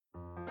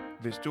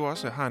Hvis du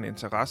også har en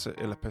interesse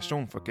eller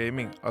passion for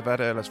gaming, og hvad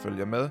der ellers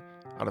følger med,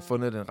 har du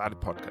fundet den rette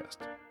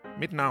podcast.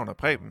 Mit navn er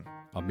Preben.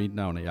 Og mit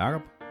navn er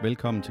Jakob.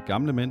 Velkommen til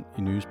Gamle Mænd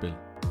i Nye Spil.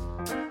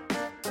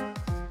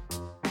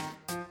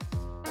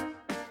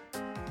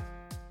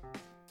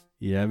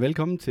 Ja,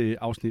 velkommen til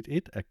afsnit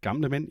 1 af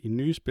Gamle Mænd i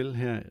Nye Spil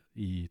her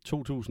i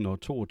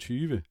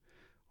 2022.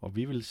 Og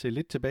vi vil se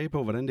lidt tilbage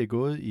på, hvordan det er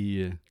gået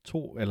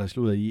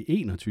i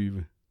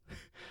 21.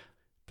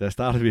 Der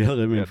startede vi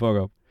allerede med en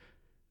fuck-up.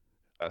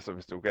 Altså,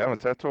 hvis du gerne vil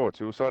tage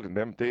 22, så er det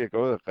nemt. Det er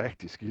gået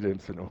rigtig skidt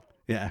indtil nu.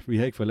 Ja, vi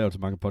har ikke fået lavet så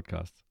mange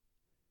podcasts.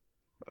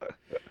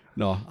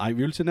 Vi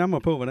vil se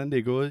nærmere på, hvordan det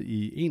er gået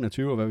i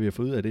 21, og hvad vi har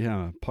fået ud af det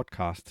her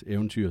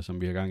podcast-eventyr,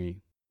 som vi er gang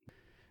i.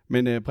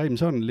 Men Preben,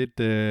 sådan lidt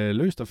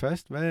løst og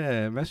fast.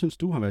 Hvad synes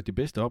du har været de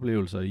bedste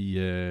oplevelser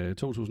i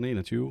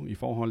 2021 i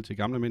forhold til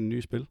Gamle Mænd i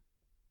Nye Spil?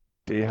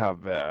 Det har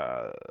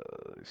været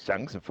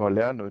chancen for at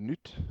lære noget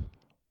nyt.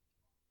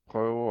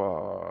 Prøve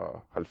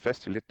at holde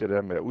fast i lidt det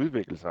der med at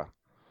udvikle sig.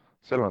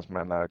 Selvom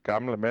man er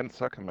gamle mænd,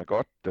 så kan man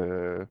godt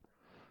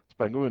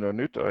springe ud i noget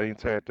nyt, og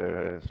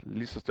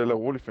lige så stille og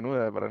roligt finde ud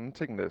af, hvordan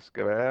tingene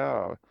skal være,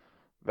 og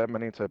hvad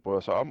man egentlig bryder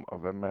sig om, og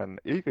hvad man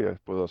ikke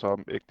bryder sig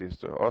om. Ikke?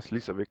 Det er også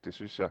lige så vigtigt,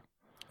 synes jeg.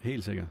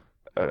 Helt sikkert.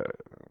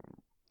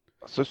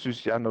 Så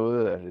synes jeg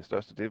noget af det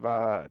største, det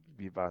var, at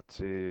vi var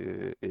til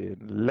en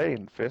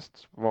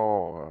LAN-fest,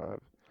 hvor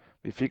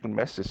vi fik en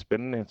masse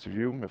spændende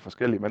interview med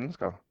forskellige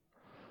mennesker,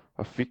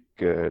 og fik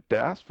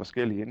deres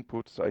forskellige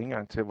inputs og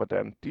indgang til,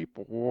 hvordan de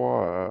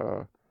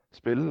bruger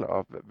spil,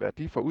 og hvad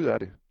de får ud af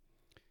det.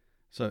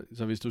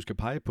 Så hvis du skal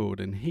pege på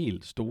den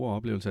helt store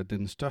oplevelse,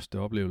 den største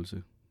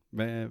oplevelse,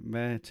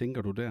 hvad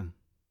tænker du der?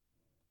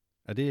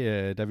 Er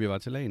det, da vi var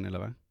til LAN, eller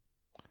hvad?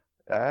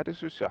 Ja, det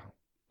synes jeg.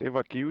 Det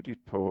var givetigt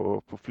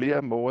på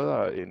flere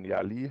måder, end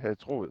jeg lige havde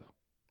troet.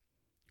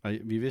 Og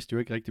vi vidste jo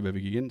ikke rigtigt, hvad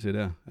vi gik ind til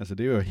der. Altså,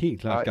 det er jo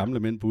helt klart gamle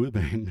mænd på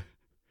udebane.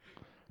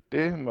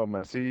 Det må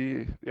man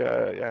sige.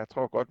 Jeg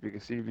tror godt, vi kan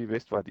sige, at vi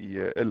vidste, var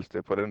de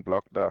ældste på den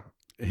blok der.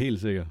 Helt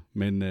sikkert.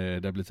 Men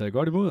der blev taget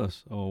godt imod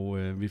os, og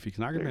vi fik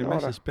snakket med en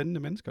masse spændende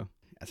mennesker.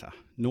 Altså,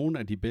 nogle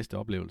af de bedste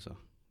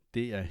oplevelser,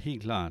 det er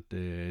helt klart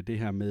det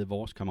her med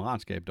vores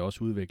kammeratskab, der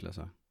også udvikler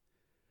sig.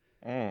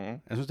 Jeg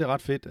synes, det er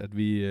ret fedt, at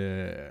vi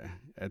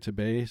er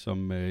tilbage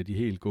som de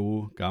helt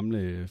gode,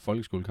 gamle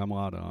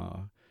folkeskolekammerater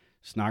og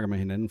snakker med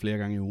hinanden flere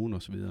gange i ugen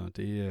osv.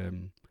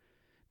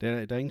 Der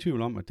er ingen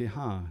tvivl om, at det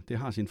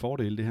har sin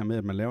fordel, det her med,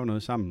 at man laver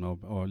noget sammen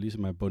og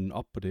ligesom er bundet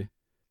op på det.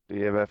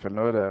 Det er i hvert fald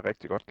noget, der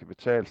rigtig godt kan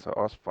betale sig,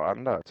 også for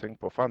andre at tænke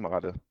på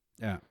fremadrettet.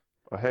 Ja.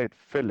 At have et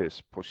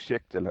fælles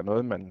projekt eller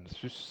noget, man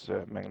synes,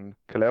 man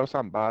kan lave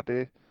sammen, bare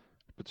det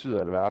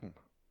betyder alverden.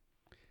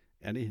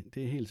 Ja, det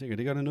er helt sikkert.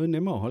 Det gør det noget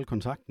nemmere at holde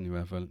kontakten i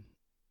hvert fald.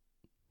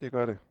 Det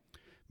gør det.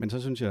 Men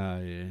så synes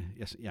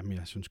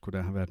jeg synes sgu,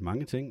 der har været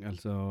mange ting.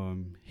 Altså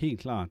helt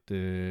klart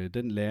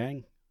den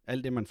læring,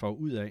 alt det man får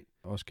ud af,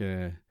 og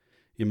skal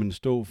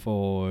stå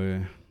for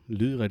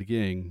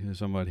lydredigering,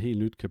 som var et helt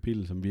nyt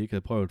kapitel, som vi ikke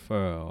havde prøvet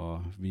før,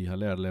 og vi har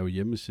lært at lave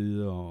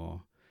hjemmesider,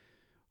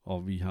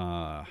 og vi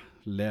har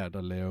lært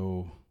at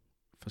lave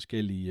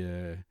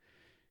forskellige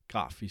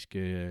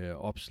grafiske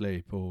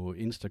opslag på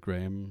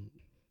Instagram.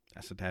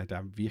 Altså, der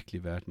har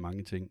virkelig været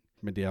mange ting.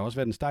 Men det har også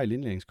været en stejl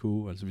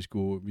indlæringskurve.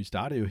 Altså, vi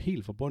startede jo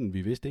helt fra bunden.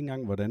 Vi vidste ikke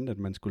engang, hvordan at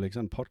man skulle lægge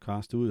sådan en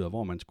podcast ud, og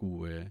hvor man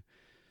skulle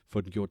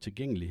få den gjort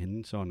tilgængelig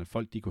henne, så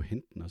folk de kunne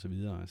hente den og så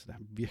videre. Altså, der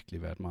har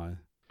virkelig været meget.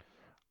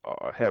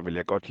 Og her vil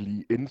jeg godt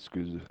lige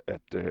indskyde,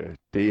 at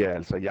det er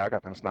altså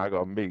Jakob, han snakker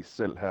om mest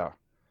selv her.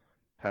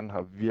 Han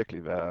har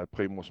virkelig været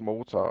primus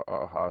motor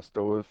og har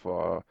stået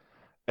for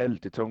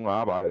alt det tunge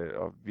arbejde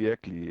og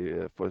virkelig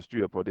fået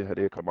styr på det her,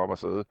 det er kommet op og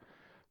sidde.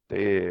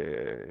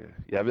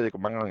 Jeg ved ikke,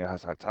 hvor mange gange jeg har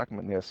sagt tak,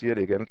 men jeg siger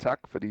det igen. Tak,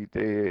 fordi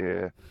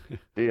det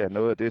er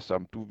noget af det,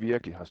 som du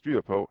virkelig har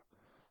styr på,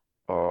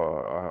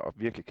 og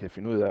virkelig kan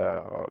finde ud af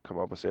at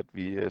komme op og sætte.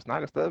 Vi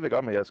snakker stadigvæk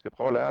om, at jeg skal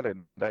prøve at lære det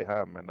en dag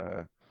her, men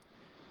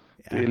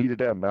det er lige det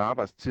der med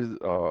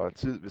arbejdstid og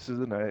tid ved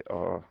siden af.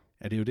 Og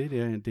ja, det er jo det.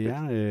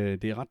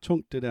 Det er ret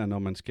tungt, det der, når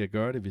man skal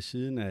gøre det ved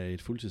siden af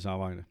et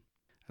fuldtidsarbejde.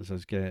 Altså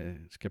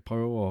skal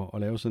prøve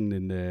at lave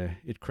sådan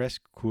et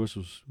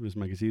crash-kursus, hvis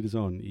man kan sige det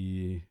sådan,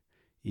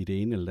 i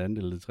det ene eller det andet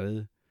eller det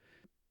tredje.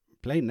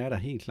 Planen er der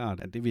helt klart,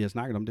 at det vi har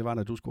snakket om, det var,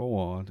 at du skulle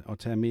over og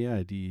tage mere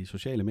af de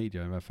sociale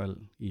medier i hvert fald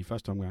i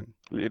første omgang.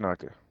 Lige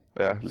nøjagtigt.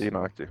 Ja, lige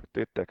nøjagtigt.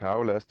 Det, der kan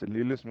aflaste en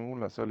lille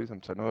smule, og så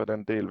ligesom tage noget af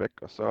den del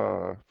væk, og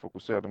så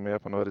fokusere du mere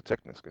på noget af det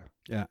tekniske.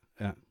 Ja.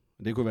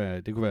 Det kunne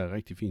være en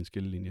rigtig fin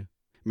skillelinje.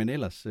 Men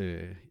ellers,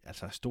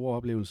 store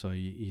oplevelser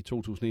i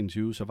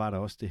 2021, så var der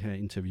også det her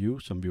interview,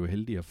 som vi var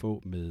heldige at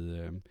få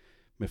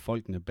med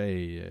folkene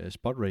bag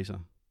Spot Racer.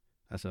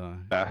 Altså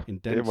en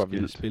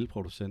dansk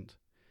spilproducent.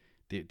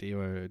 Det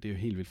er jo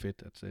helt vildt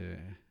fedt,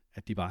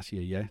 at de bare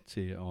siger ja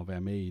til at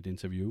være med i et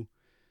interview,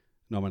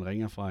 når man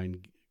ringer fra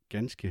en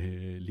ganske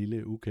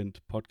lille,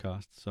 ukendt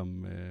podcast,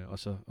 og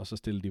så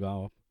stiller de bare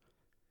op.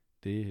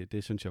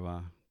 Det synes jeg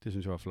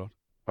var flot.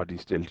 Og de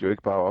stillede jo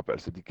ikke bare op,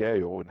 altså de gav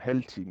jo en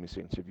halv times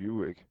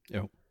interview, ikke?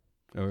 Jo.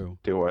 Jo.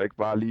 Det var ikke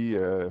bare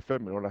lige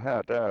 5 minutter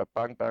her, der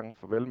bang, bang,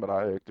 farvel med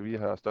dig, ikke? Vi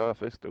har større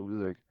fest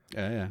derude, ikke?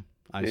 Ja.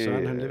 Ej,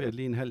 Søren, han leverede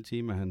lige en halv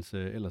time af hans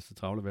ellers så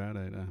travle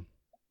hverdag der.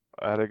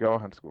 Ja, det gjorde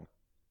han sgu.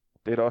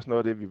 Det er da også noget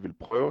af det, vi vil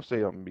prøve at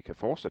se, om vi kan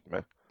fortsætte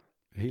med.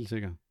 Helt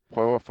sikkert.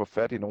 Prøve at få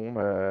fat i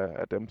nogle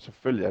af dem.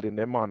 Selvfølgelig er det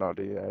nemmere, når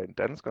det er en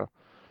dansker,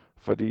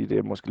 fordi det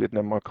er måske lidt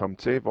nemmere at komme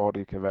til, hvor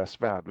det kan være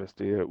svært, hvis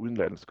det er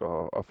udenlandsk,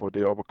 at få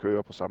det op at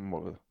køre på samme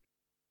måde.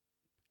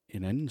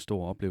 En anden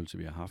stor oplevelse,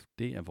 vi har haft,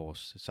 det er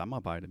vores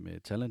samarbejde med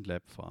Talent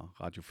Lab fra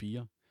Radio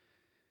 4.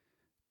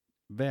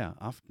 Hver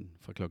aften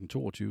fra kl.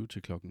 22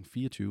 til kl.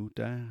 24,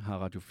 der har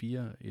Radio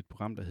 4 et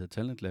program, der hedder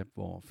Talent Lab,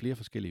 hvor flere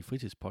forskellige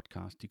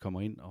fritidspodcasts, de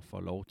kommer ind og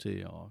får lov til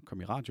at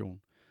komme i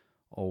radioen.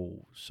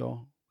 Og så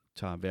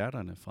tager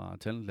værterne fra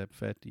Talent Lab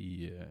fat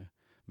i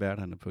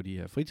værterne på de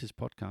her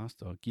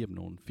fritidspodcasts og giver dem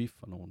nogle fif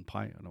og nogle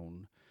præg og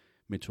nogle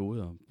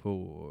metoder på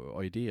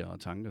og idéer og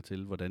tanker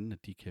til, hvordan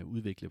de kan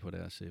udvikle på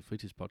deres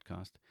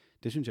fritidspodcast.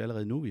 Det synes jeg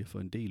allerede nu, vi har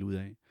fået en del ud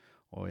af,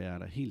 og jeg er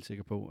da helt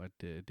sikker på, at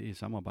det er et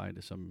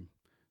samarbejde, som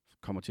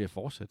kommer til at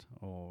fortsætte,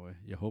 og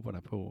jeg håber da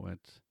på,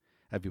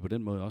 at vi på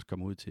den måde også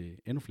kommer ud til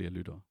endnu flere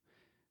lyttere.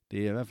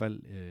 Det er i hvert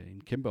fald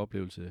en kæmpe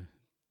oplevelse,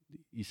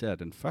 især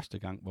den første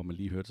gang, hvor man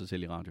lige hørte sig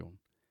selv i radioen.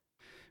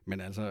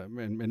 Men altså,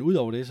 men ud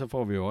over det, så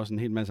får vi jo også en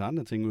hel masse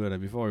andre ting ud af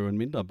det. Vi får jo en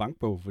mindre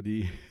bankbog,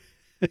 fordi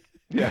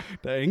Ja.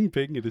 der er ingen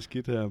penge i det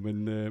skidt her,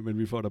 men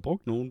vi får da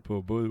brugt nogen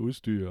på både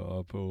udstyr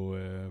og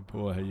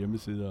på at have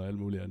hjemmesider og alt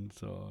muligt andet,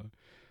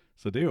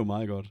 så det er jo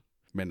meget godt.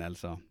 Men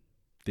altså,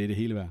 det er det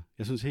hele værd.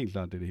 Jeg synes helt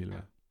klart, det er det hele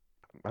værd.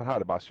 Man har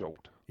det bare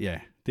sjovt.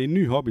 Ja, det er en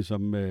ny hobby,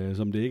 som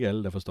det ikke er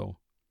alle, der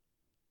forstår.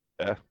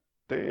 Ja,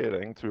 det er der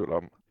ingen tvivl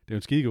om. Det er jo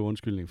en skidegod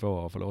undskyldning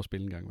for at få lov at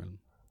spille en gang imellem.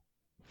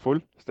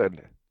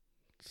 Fuldstændig.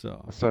 Så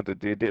Så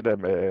det der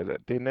med,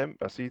 det er nemt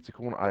at sige til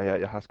konen,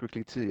 jeg har sgu ikke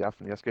lige tid i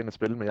aften, jeg skal ind og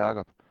spille med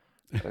Jakob.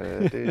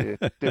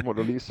 Det må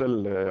du lige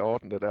selv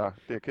ordne det der.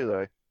 Det er jeg ked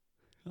af.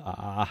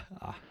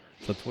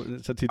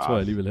 Så tit tror jeg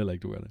alligevel heller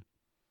ikke, du er det.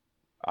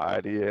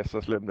 Ej, det er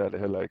så slemt er det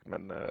heller ikke,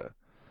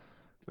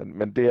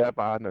 men det er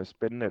bare noget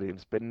spændende. Det er en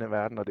spændende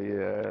verden, og det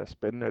er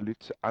spændende at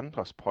lytte til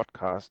andres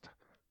podcast.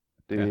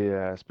 Det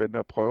er spændende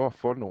at prøve at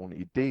få nogle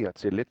idéer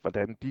til lidt,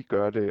 hvordan de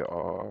gør det,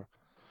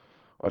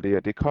 og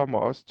det kommer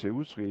også til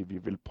udtryk. Vi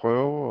vil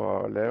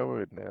prøve at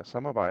lave et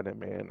samarbejde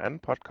med en anden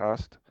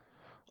podcast,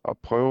 og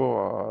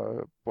prøve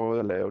at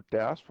både lave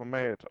deres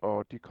format,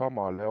 og de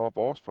kommer og laver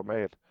vores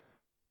format.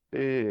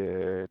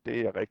 Det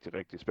er jeg rigtig,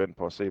 rigtig spændt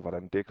på at se,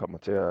 hvordan det kommer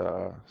til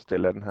at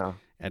stille an her.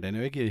 Ja, den er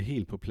jo ikke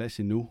helt på plads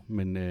endnu,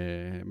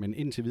 men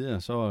indtil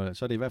videre, så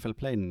er det i hvert fald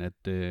planen,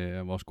 at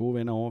vores gode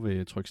venner over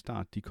ved Tryk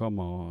Start, de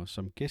kommer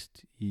som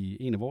gæst i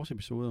en af vores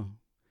episoder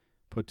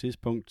på et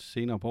tidspunkt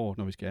senere på året,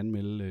 når vi skal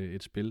anmelde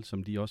et spil,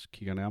 som de også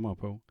kigger nærmere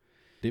på.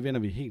 Det vender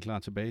vi helt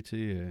klart tilbage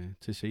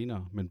til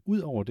senere, men ud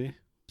over det,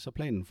 så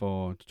planen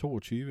for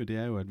 22, det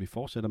er jo, at vi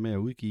fortsætter med at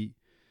udgive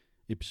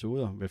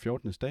episoder hver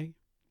 14. dag.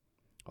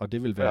 Og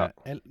det vil være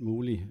alt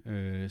muligt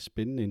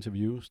spændende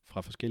interviews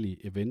fra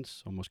forskellige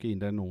events, og måske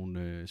endda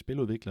nogle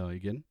spiludviklere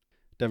igen.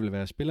 Der vil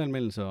være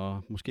spilanmeldelser,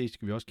 og måske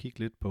skal vi også kigge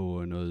lidt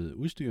på noget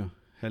udstyr,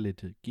 have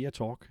lidt gear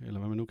talk, eller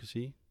hvad man nu kan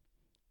sige.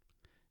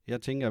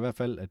 Jeg tænker i hvert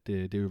fald, at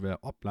det vil være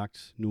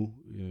oplagt nu,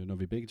 når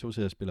vi begge to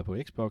sidder og spiller på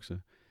Xbox'e,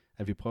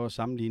 at vi prøver at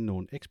sammenligne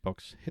nogle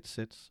Xbox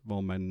headsets,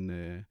 hvor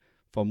man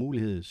får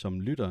mulighed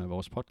som lytter af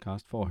vores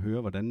podcast for at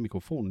høre, hvordan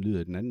mikrofonen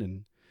lyder i den anden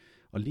ende.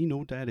 Og lige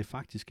nu, der er det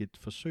faktisk et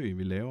forsøg,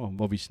 vi laver,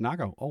 hvor vi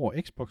snakker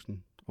over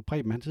Xboxen, og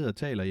Preben, han sidder og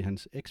taler i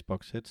hans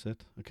Xbox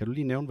headset. Og kan du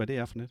lige nævne, hvad det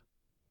er for net?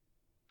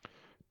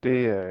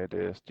 Det er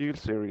et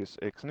SteelSeries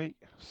X9,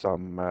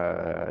 som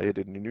er et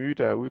af de nye,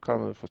 der er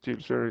udkommet for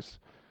SteelSeries.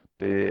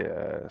 Det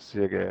er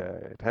cirka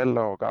et halvt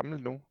år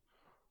gammelt nu.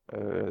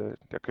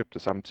 Jeg købte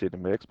det samtidig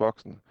med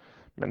Xboxen,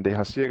 men det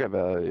har cirka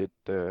været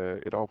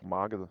et år på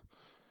markedet.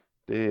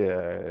 Det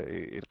er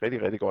et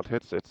rigtig, rigtig godt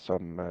headset,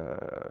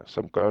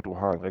 som gør, at du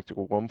har en rigtig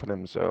god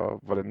rumfornemmelse, og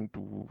hvordan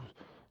du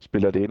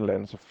spiller det ene eller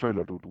andet, så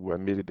føler du er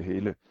midt i det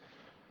hele.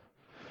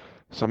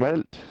 Som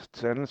alt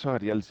til andet, så har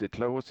de altid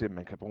kloge til, at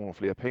man kan bruge nogle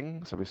flere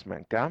penge, så hvis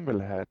man gerne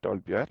vil have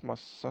Dolby Atmos,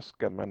 så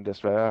skal man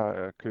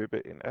desværre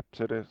købe en app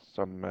til det,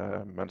 som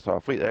man så har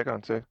fri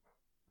adgang til,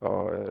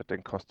 og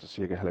den koster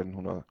cirka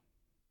 1.500.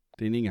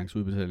 Det er en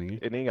engangsudbetaling,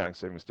 ikke? En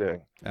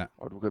engangsinvestering. Ja.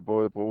 Og du kan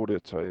både bruge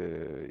det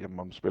til,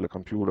 om du spiller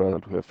computer, eller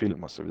du hører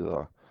film osv.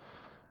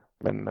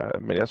 Men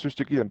jeg synes,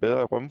 det giver en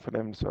bedre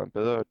rumfornemmelse og en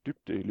bedre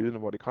dybde i lyden,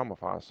 hvor det kommer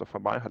fra. Så for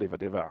mig har det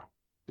været det værd.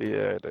 Det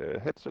er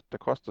et headset, der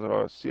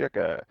koster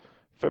cirka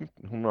 1.500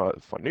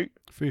 for ny.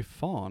 Fy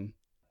foran.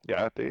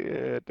 Ja,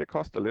 det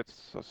koster lidt.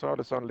 Så er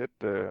det sådan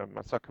lidt,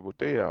 man så kan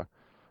vurdere,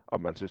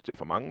 om man synes, det er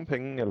for mange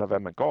penge, eller hvad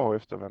man går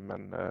efter, hvad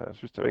man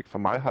synes, det er ikke. For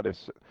mig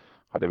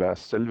har det været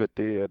selve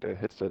det, at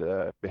headsetet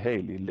er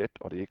behageligt let,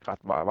 og det er ikke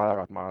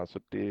vejer ret meget, så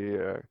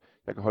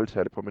jeg kan holde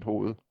til det på mit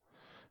hoved.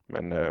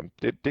 Men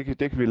det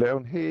kan vi lave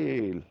en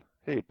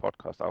helt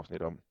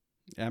podcast-afsnit om.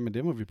 Ja, men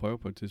det må vi prøve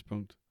på et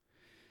tidspunkt.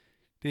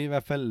 Det er i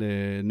hvert fald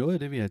noget af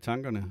det, vi har i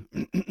tankerne.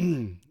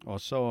 Og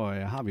så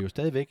har vi jo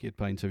stadigvæk et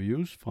par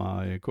interviews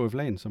fra KF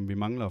LAN, som vi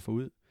mangler at få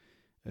ud.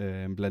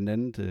 Blandt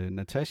andet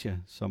Natasha,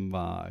 som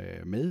var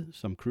med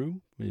som crew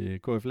ved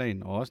KF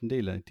Lagen, og også en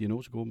del af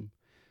diagnosegruppen.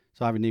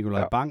 Så har vi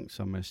Nikolaj Bang,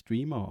 som er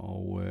streamer,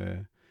 og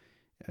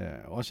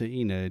også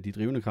en af de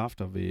drivende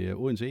kræfter ved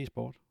Odense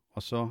e-sport.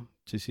 Og så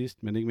til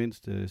sidst, men ikke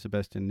mindst,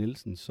 Sebastian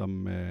Nielsen,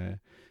 som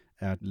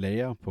er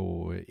lærer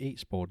på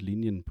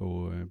e-sport-linjen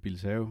på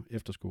Bilshave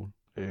Efterskole.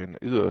 En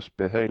yderst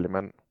behagelig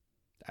mand.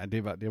 Ja,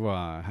 det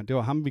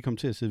var ham, vi kom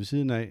til at sidde ved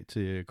siden af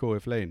til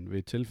KF Lagen ved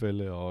et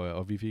tilfælde,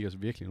 og vi fik altså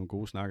virkelig nogle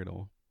gode snakke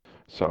derovre.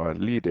 Så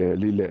lige et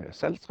lille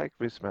salgstrik,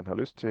 hvis man har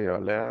lyst til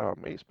at lære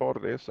om e-sport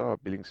og det, så er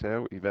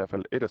Billingshave i hvert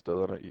fald et af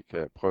stederne, I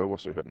kan prøve at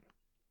søge hen.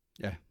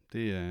 Ja,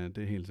 det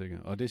er helt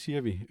sikkert. Og det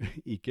siger vi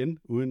igen,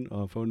 uden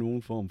at få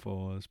nogen form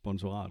for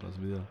sponsorat og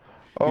så videre.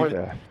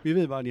 Vi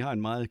ved bare, at de har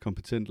en meget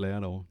kompetent lærer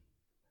derovre.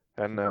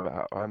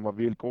 Han var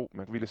virkelig god.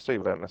 Man kan virkelig se,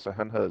 hvordan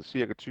han havde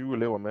cirka 20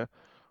 elever med,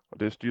 og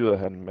det styrede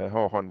han med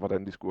hård hånd,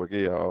 hvordan de skulle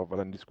agere og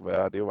hvordan de skulle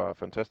være. Det var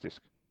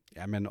fantastisk.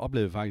 Ja, man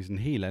oplevede faktisk en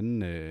helt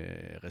anden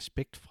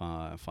respekt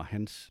fra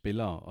hans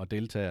spillere og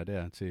deltagere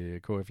der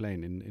til KF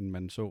Lagen, end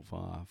man så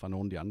fra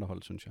nogle af de andre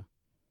hold, synes jeg.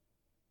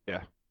 Ja,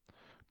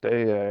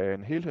 det er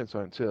en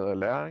helhedsorienteret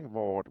læring,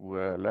 hvor du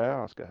er lærer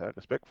og skal have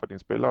respekt for dine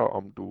spillere,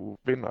 om du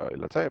vinder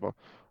eller taber,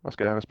 og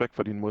skal have respekt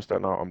for dine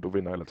modstandere, om du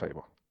vinder eller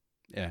taber.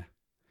 Ja,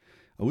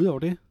 og udover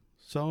det,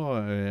 så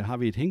har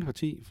vi et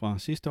hængeparti fra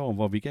sidste år,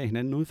 hvor vi gav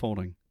hinanden en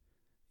udfordring.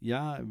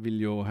 Jeg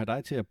vil jo have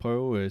dig til at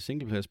prøve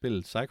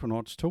singleplayer-spillet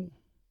Psychonauts 2,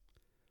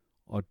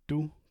 og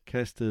du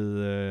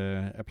kastede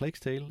A Plague's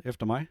Tale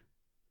efter mig.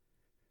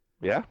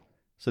 Ja.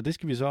 Så det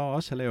skal vi så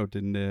også have lavet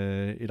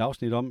et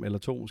afsnit om, eller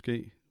to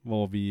måske,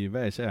 hvor vi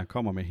hver især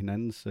kommer med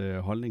hinandens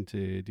holdning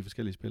til de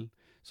forskellige spil.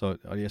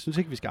 Og jeg synes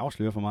ikke, vi skal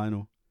afsløre for meget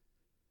nu.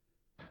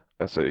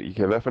 Altså, I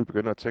kan i hvert fald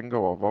begynde at tænke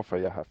over, hvorfor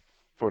jeg har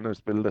fundet et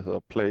spil, der hedder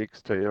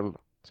Plague's Tale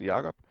til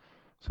Jakob.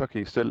 Så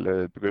kan I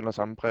selv begynde at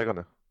samle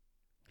prikkerne.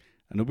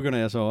 Ja, nu begynder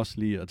jeg så også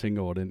lige at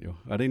tænke over den jo.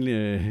 Er det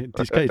egentlig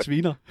diskret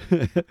sviner?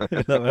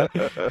 Eller hvad?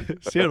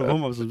 Ser du på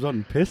mig som sådan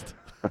en pest?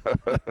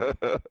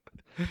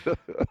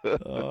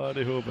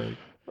 Det håber jeg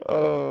ikke.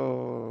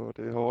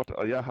 Det er hårdt.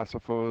 Og jeg har så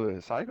fået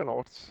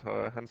Psychonauts,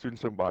 og han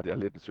synes bare, at jeg er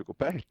lidt en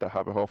psykopat, der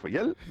har behov for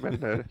hjælp, men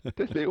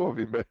det lever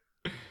vi med.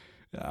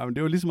 Ja, men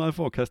det var lige så meget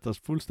for at kaste os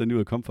fuldstændig ud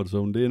af comfort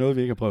zone. Det er noget,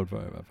 vi ikke har prøvet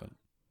før i hvert fald.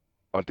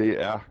 Og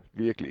det er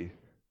virkelig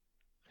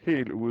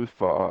helt ude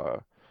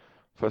for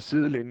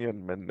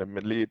sidelinjen,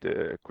 men lige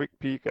et quick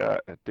peek er,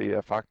 at det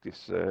er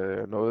faktisk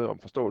noget om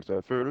forståelse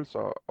af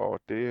følelser, og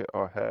det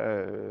at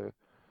have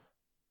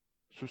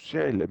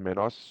sociale, men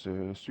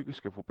også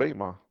psykiske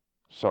problemer,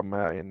 som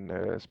er en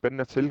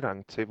spændende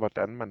tilgang til,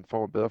 hvordan man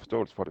får en bedre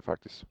forståelse for det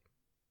faktisk.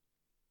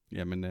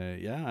 Jamen,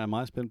 jeg er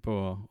meget spændt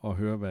på at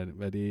høre,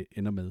 hvad det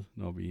ender med,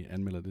 når vi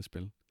anmelder det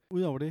spil.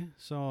 Udover det,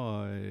 så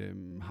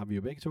har vi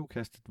jo begge to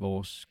kastet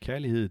vores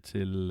kærlighed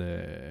til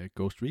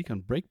Ghost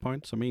Recon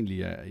Breakpoint, som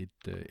egentlig er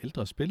et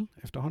ældre spil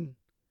efterhånden.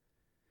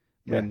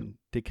 Men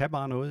det kan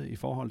bare noget i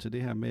forhold til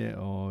det her med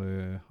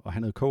at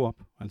have noget co-op.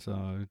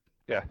 Altså,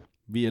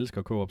 vi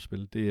elsker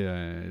co-op-spil.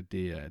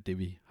 Det er det,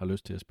 vi har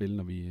lyst til at spille,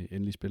 når vi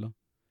endelig spiller.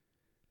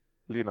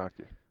 Lige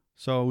nøjagtigt.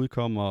 Så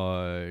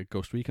udkommer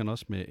Ghost Recon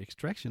også med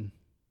Extraction,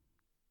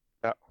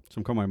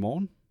 som kommer i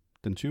morgen,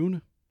 den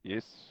 20.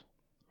 Yes.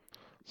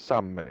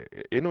 Sammen med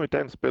endnu et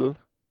dansk spil,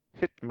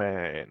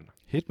 Hitman.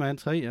 Hitman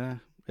 3, ja.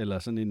 Eller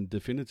sådan en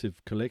Definitive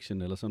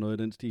Collection, eller sådan noget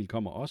i den stil,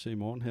 kommer også i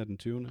morgen her den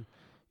 20.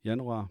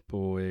 januar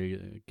på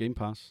Game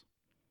Pass.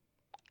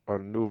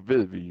 Og nu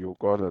ved vi jo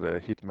godt,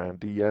 at Hitman,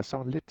 de er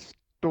sådan lidt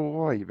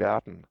store i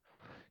verden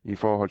i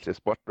forhold til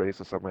Spot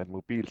Racer, som er et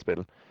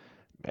mobilspil.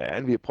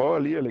 Men vi prøver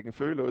lige at lægge en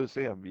føle ud og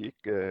se, om vi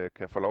ikke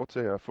kan få lov til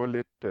at få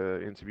lidt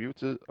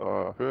interviewtid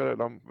og høre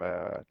lidt om,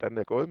 hvordan det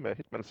er gået med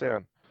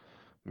Hitman-serien.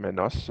 Men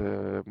også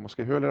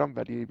måske høre lidt om,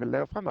 hvad de vil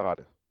lave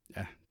fremadrettet.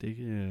 Ja,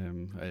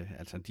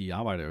 altså de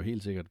arbejder jo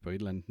helt sikkert på et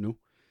eller andet nu.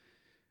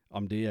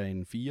 Om det er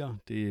en 4,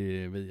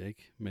 det ved jeg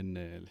ikke. Men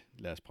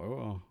lad os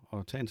prøve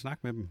at tage en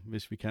snak med dem,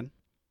 hvis vi kan.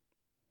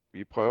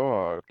 Vi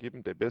prøver at give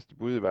dem det bedste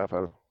bud i hvert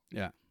fald.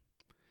 Ja.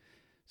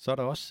 Så er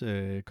der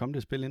også kommet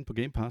et spil ind på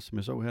Game Pass, som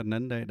jeg så her den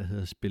anden dag, der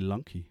hedder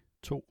Spelunky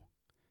 2.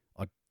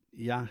 Og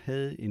jeg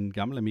havde en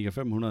gammel Amiga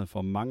 500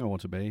 for mange år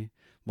tilbage,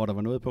 hvor der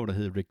var noget på, der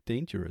hed Rick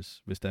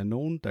Dangerous. Hvis der er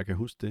nogen, der kan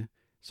huske det,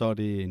 så er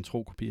det en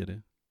tro kopi af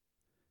det.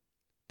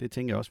 Det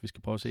tænker jeg også, vi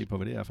skal prøve at se på,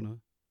 hvad det er for noget.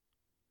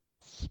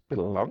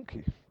 Spelunky?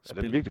 Er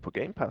den virkelig på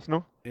Game Pass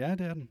nu? Ja,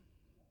 det er den.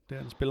 Det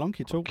er den.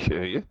 Spelunky 2.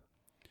 Okay.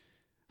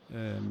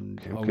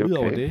 Og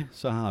udover det,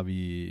 så har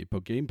vi på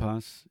Game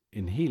Pass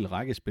en hel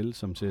række spil,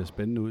 som ser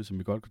spændende ud, som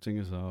vi godt kunne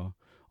tænke os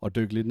at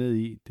dykke lidt ned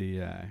i. Det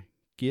er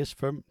Gears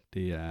 5,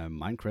 det er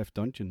Minecraft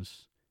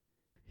Dungeons,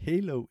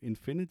 Halo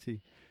Infinity,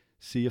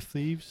 Sea of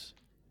Thieves,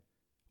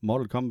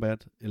 Mortal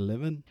Kombat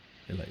 11,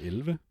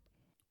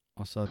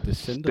 og så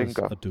Descenders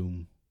og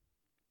Doom.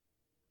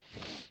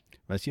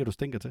 Hvad siger du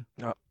stinker til?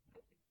 Ja.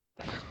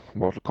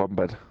 Mortal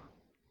Kombat.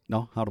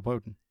 Nå, har du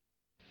prøvet den?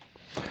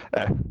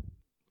 Ja.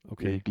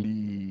 Okay.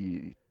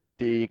 Det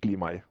er ikke lige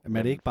mig. Men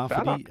er det ikke bare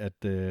fordi,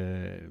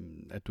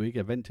 at du ikke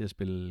er vant til at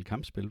spille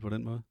kampspil på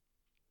den måde?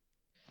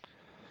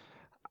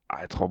 Ej,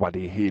 jeg tror bare,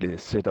 det er hele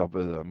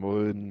setupet og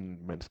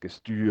måden, man skal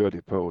styre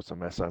det på,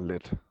 som er sådan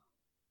lidt...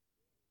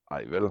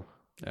 Ej, vel?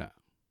 Ja,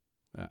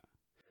 ja.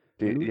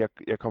 Men Det, nu,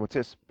 jeg kommer til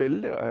at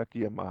spille det, og jeg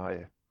giver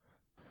mig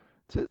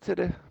tid til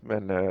det,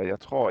 men jeg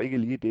tror ikke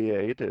lige, det er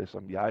et,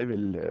 som jeg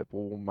vil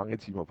bruge mange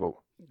timer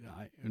på.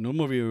 nej, nu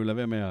må vi jo lade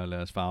være med at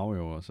lade os farve,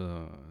 jo, og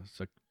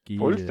så give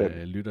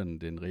Fuldstændig. lytterne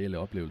den reelle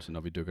oplevelse,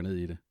 når vi dykker ned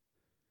i det.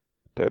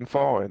 Den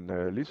får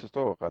en lige så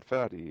stor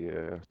retfærdig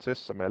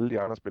test, som alle de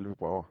andre spil, vi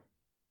prøver.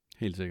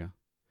 Helt sikkert.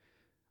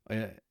 Og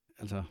ja.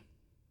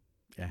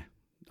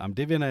 Jamen,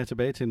 det vender jeg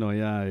tilbage til, når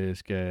jeg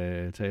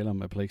skal tale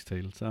om A Plague's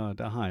Tale. Så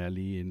der har jeg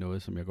lige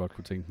noget, som jeg godt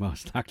kunne tænke mig at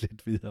snakke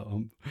lidt videre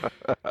om.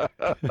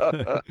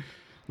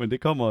 Men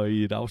det kommer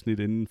i et afsnit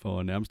inden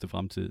for nærmeste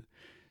fremtid.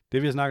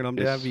 Det vi har snakket om,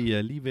 det er, at vi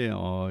er lige ved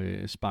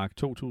at sparke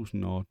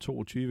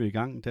 2022 i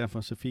gang.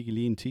 Derfor så fik I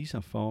lige en teaser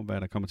for,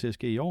 hvad der kommer til at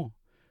ske i år.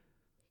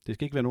 Det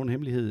skal ikke være nogen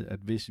hemmelighed, at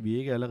hvis vi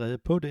ikke allerede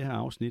på det her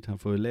afsnit har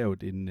fået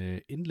lavet en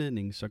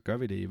indledning, så gør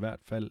vi det i hvert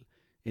fald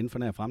inden for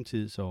nær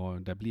fremtid,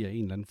 så der bliver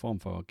en eller anden form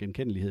for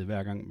genkendelighed,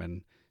 hver gang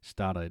man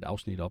starter et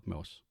afsnit op med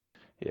os.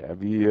 Ja,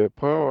 vi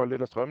prøver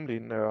lidt at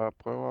strømline og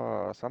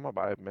prøver at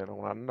samarbejde med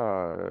nogle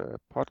andre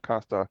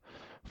podcaster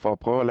for at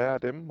prøve at lære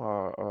dem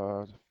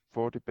og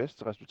få det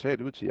bedste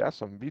resultat ud til jer,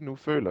 som vi nu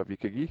føler, vi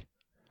kan give.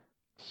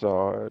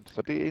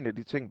 Så det er en af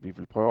de ting, vi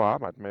vil prøve at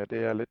arbejde med.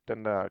 Det er lidt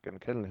den der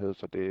genkendelighed,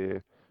 så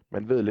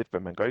man ved lidt, hvad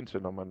man går ind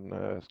til, når man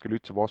skal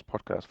lytte til vores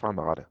podcast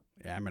fremadrettet.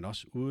 Ja, men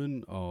også uden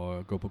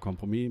at gå på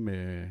kompromis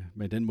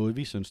med den måde,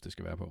 vi synes, det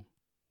skal være på.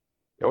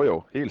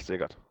 Jo, helt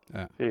sikkert.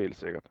 Ja. Helt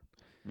sikkert.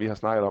 Vi har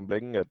snakket om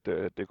længe, at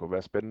det kunne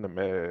være spændende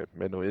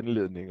med noget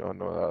indledning og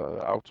noget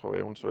outro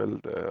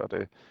eventuelt.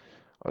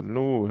 Og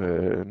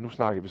nu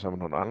snakker vi så med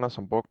nogle andre,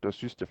 som brugte det og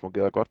synes, det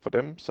fungerede godt for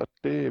dem. Så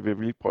det vil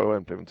vi lige prøve at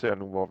implementere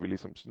nu, hvor vi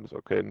ligesom synes,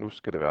 okay, nu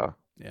skal det være.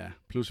 Ja,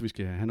 plus vi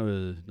skal have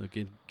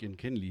noget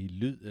genkendelig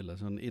lyd eller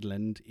sådan et eller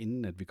andet,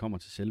 inden at vi kommer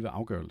til selve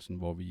afgørelsen,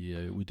 hvor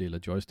vi uddeler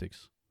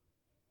joysticks.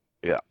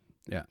 Ja.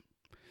 Ja.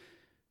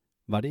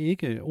 Var det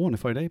ikke ordene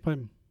for i dag,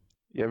 Preben?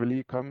 Jeg vil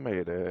lige komme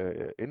med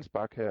et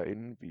indspark her,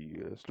 inden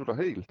vi slutter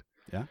helt.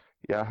 Ja.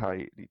 Jeg har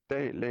i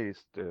dag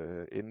læst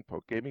inde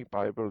på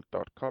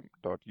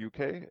gamingbible.com.uk,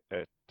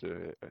 at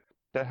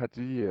der har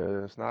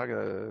de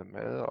snakket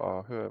med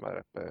og hørt,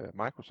 at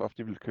Microsoft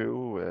de vil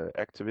købe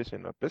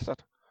Activision og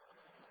Blizzard,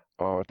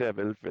 og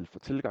derved vil få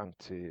tilgang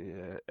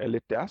til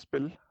alle deres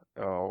spil,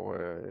 og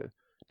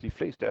de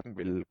fleste af dem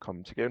vil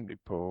komme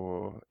tilgængeligt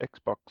på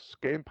Xbox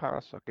Game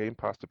Pass og Game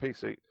Pass til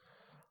PC.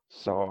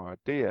 Så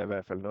det er i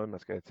hvert fald noget, man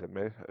skal tage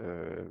med,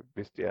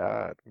 hvis det er,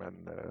 at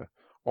man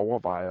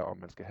overvejer, om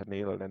man skal have den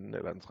ene eller anden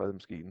eller den tredje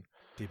maskine.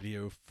 Det bliver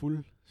jo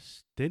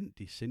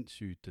fuldstændig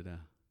sindssygt, det der.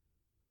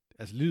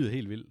 Altså, lyder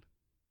helt vildt.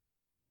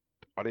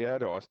 Og det er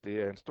det også.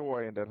 Det er en stor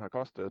en, den har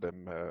kostet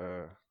dem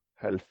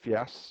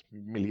 70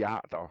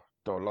 milliarder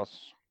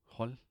dollars.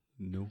 Hold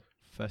nu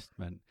fast,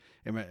 mand.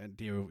 Jamen,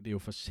 det er jo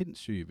for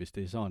sindssygt, hvis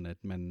det er sådan,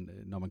 at man,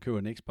 når man køber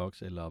en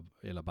Xbox,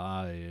 eller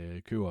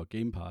bare køber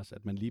Game Pass,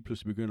 at man lige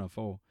pludselig begynder at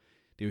få...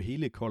 Det er jo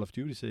hele Call of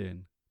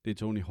Duty-serien. Det er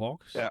Tony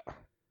Hawks. Ja.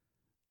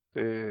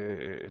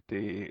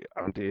 Det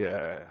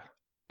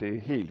er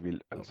helt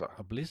vildt, altså.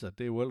 Og Blizzard,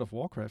 det er World of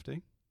Warcraft,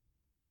 ikke?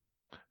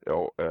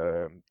 Jo,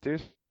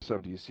 det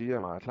som de siger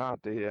meget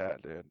klart, det er,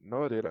 at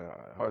noget af det,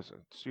 der højst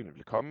sandsynligt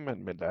vil komme,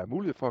 men der er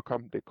mulighed for at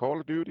komme, det er Call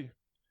of Duty.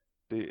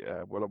 Det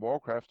er World of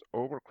Warcraft,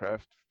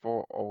 Overcraft,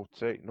 for at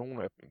tage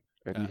nogle af dem,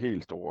 af de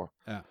helt store.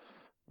 Ja.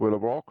 World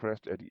of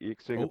Warcraft er de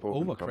ikke sikre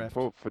på, at komme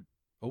på.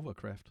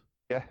 Overcraft?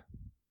 Ja.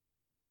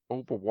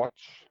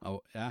 Overwatch.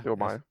 Ja, det var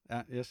mig.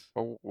 Ja, yes.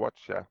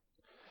 Overwatch, ja.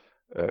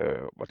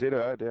 Og det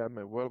er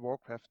med World of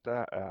Warcraft,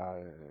 der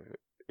er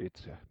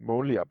et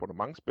månedligt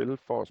abonnementsspil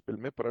for at spille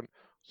med på den,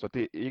 så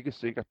det er ikke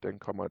sikkert, at den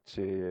kommer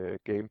til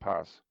Game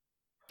Pass.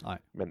 Nej.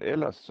 Men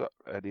ellers så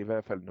er det i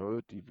hvert fald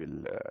noget, de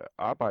vil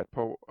arbejde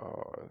på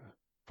og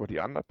få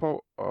de andre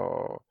på,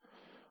 og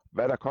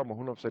hvad der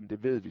kommer 100%,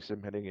 det ved vi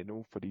simpelthen ikke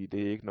endnu, fordi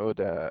det er ikke noget,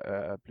 der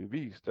er blevet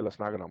vist eller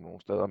snakket om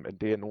nogle steder, men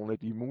det er nogle af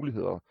de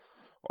muligheder,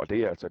 og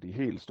det er altså de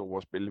helt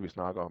store spil, vi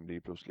snakker om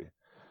lige pludselig.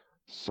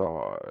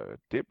 Så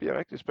det bliver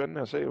rigtig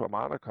spændende at se, hvor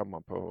meget der kommer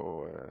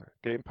på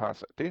Game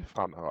Pass. Det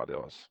fremadrettet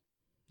også.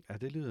 Ja,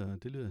 det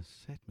lyder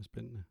satme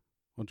spændende.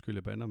 Undskyld,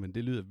 jeg bander, men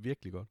det lyder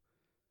virkelig godt.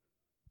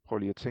 Prøv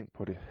lige at tænke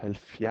på det.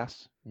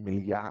 70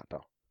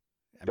 milliarder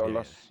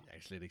dollars. Jeg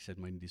kan slet ikke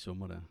sætte mig ind i de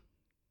summer der.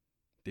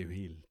 Det er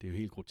jo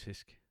helt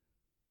grotesk.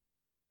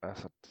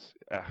 Altså,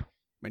 ja.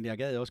 Men jeg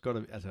gad også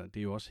godt, altså det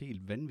er jo også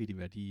helt vanvittigt,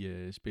 hvad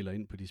de spiller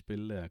ind på de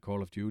spil der.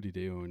 Call of Duty,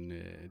 det er jo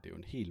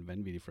en helt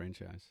vanvittig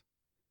franchise.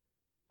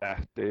 Ja,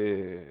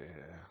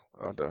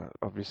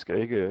 og vi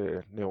skal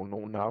ikke nævne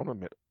nogen navne,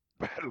 men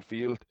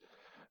Battlefield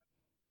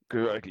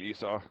kører ikke lige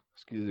så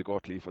skide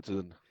godt lige for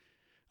tiden.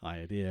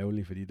 Nej, det er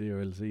ærgerligt, fordi det er jo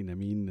ellers en af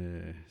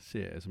mine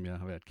serier, som jeg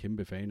har været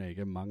kæmpe fan af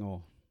igennem mange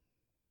år.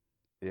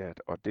 Ja,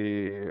 og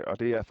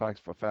det er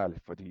faktisk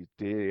forfærdeligt, fordi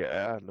det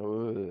er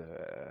noget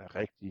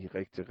rigtig,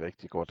 rigtig,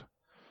 rigtig godt.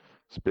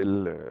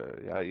 spil.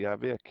 Jeg er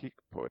ved at kigge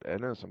på et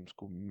andet, som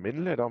skulle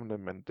minde lidt om det,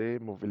 men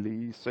det må vi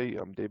lige se,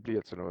 om det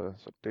bliver til noget.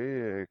 Så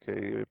det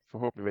kan I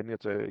forhåbentlig vende jer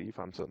til i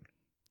fremtiden.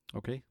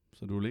 Okay,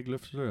 så du vil ikke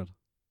løfte sløret?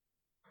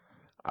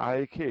 Ej,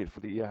 ikke helt,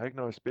 fordi jeg har ikke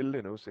noget at spille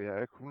endnu, så jeg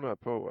er ikke 100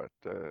 på, at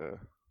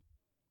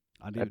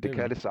det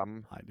kan det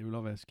samme. Nej, det vil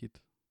også være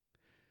skidt.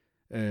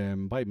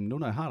 Preben, nu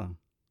når jeg har dig,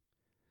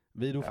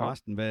 ved du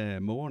forresten, hvad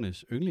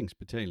mågernes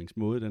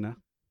yndlingsbetalingsmåde den er?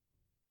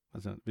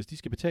 Altså, hvis de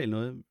skal betale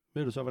noget,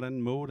 ved du så, hvordan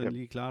en måge den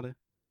lige klarer det?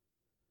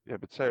 Jeg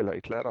betaler i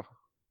klatter.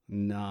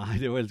 Nej,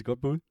 det var altså et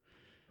godt bud.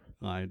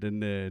 Nej,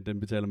 den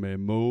betaler med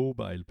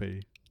MobilePay.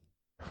 Det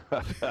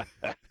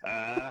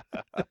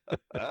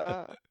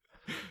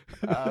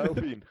var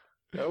fint.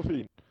 Det var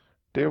fint.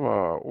 Det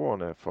var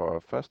ordene for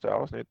første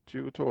afsnit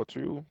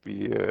 2022.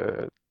 Vi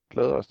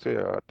glæder os til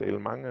at dele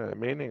mange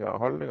meninger og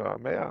holdninger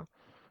med jer,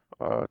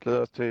 og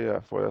glæder os til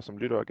at få jer som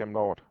lyttere gennem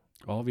året.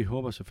 Og vi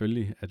håber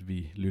selvfølgelig, at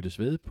vi lyttes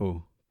ved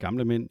på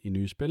Gamle Mænd i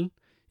Nye Spil.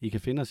 I kan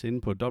finde os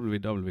inde på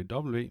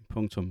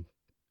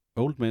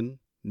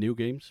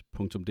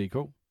www.oldmennewgames.dk,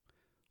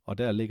 og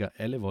der ligger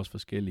alle vores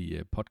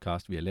forskellige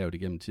podcasts, vi har lavet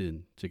igennem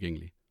tiden,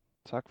 tilgængelige.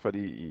 Tak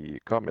fordi I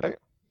kom i dag.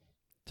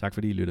 Tak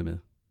fordi I lyttede med.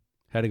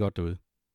 Ha' det godt derude.